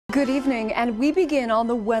Good evening, and we begin on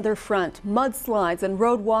the weather front. Mudslides and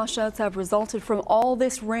road washouts have resulted from all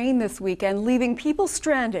this rain this weekend, leaving people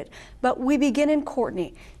stranded. But we begin in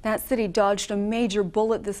Courtenay. That city dodged a major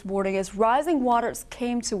bullet this morning as rising waters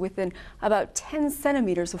came to within about 10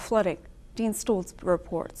 centimeters of flooding. Dean Stoltz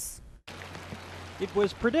reports. It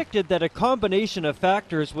was predicted that a combination of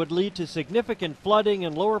factors would lead to significant flooding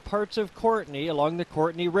in lower parts of Courtenay along the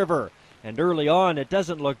Courtenay River. And early on, it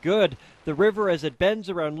doesn't look good. The river, as it bends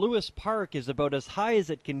around Lewis Park, is about as high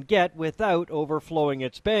as it can get without overflowing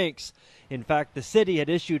its banks. In fact, the city had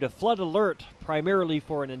issued a flood alert, primarily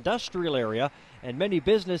for an industrial area, and many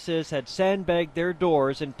businesses had sandbagged their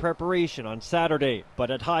doors in preparation on Saturday.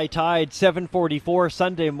 But at high tide, 7:44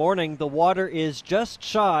 Sunday morning, the water is just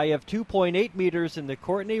shy of 2.8 meters in the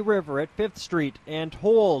Courtenay River at 5th Street and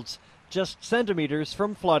holds just centimeters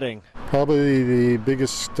from flooding. Probably the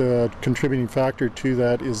biggest contributing factor to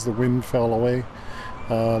that is the wind fell away.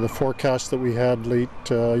 The forecast that we had late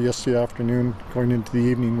yesterday afternoon going into the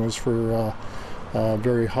evening was for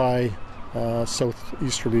very high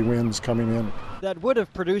southeasterly winds coming in. That would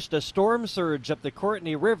have produced a storm surge up the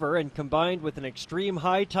Courtenay River, and combined with an extreme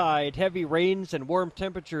high tide, heavy rains and warm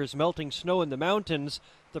temperatures melting snow in the mountains,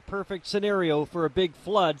 the perfect scenario for a big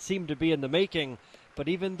flood seemed to be in the making. But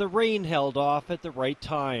even the rain held off at the right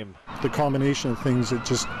time. The combination of things,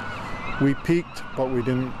 we peaked, but we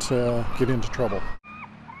didn't get into trouble.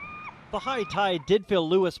 The high tide did fill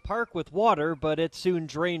Lewis Park with water, but it soon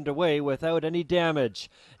drained away without any damage.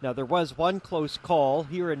 Now, there was one close call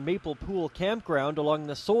here in Maple Pool Campground along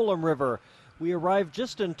the Solom River. We arrived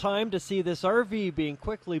just in time to see this RV being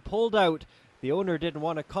quickly pulled out. The owner didn't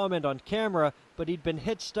want to comment on camera, but he'd been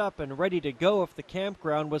hitched up and ready to go if the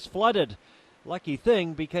campground was flooded. Lucky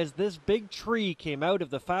thing, because this big tree came out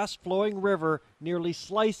of the fast-flowing river, nearly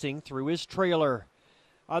slicing through his trailer.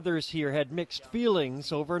 Others here had mixed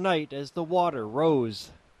feelings overnight as the water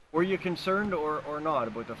rose. Were you concerned or not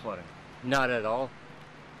about the flooding? Not at all.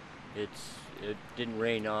 It didn't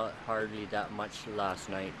rain hardly that much last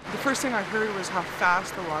night. The first thing I heard was how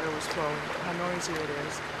fast the water was flowing, how noisy it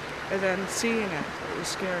is. And then seeing it was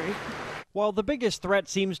scary. While the biggest threat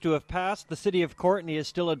seems to have passed, the city of Courtenay is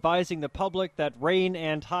still advising the public that rain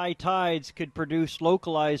and high tides could produce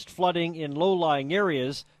localized flooding in low-lying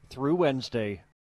areas through Wednesday.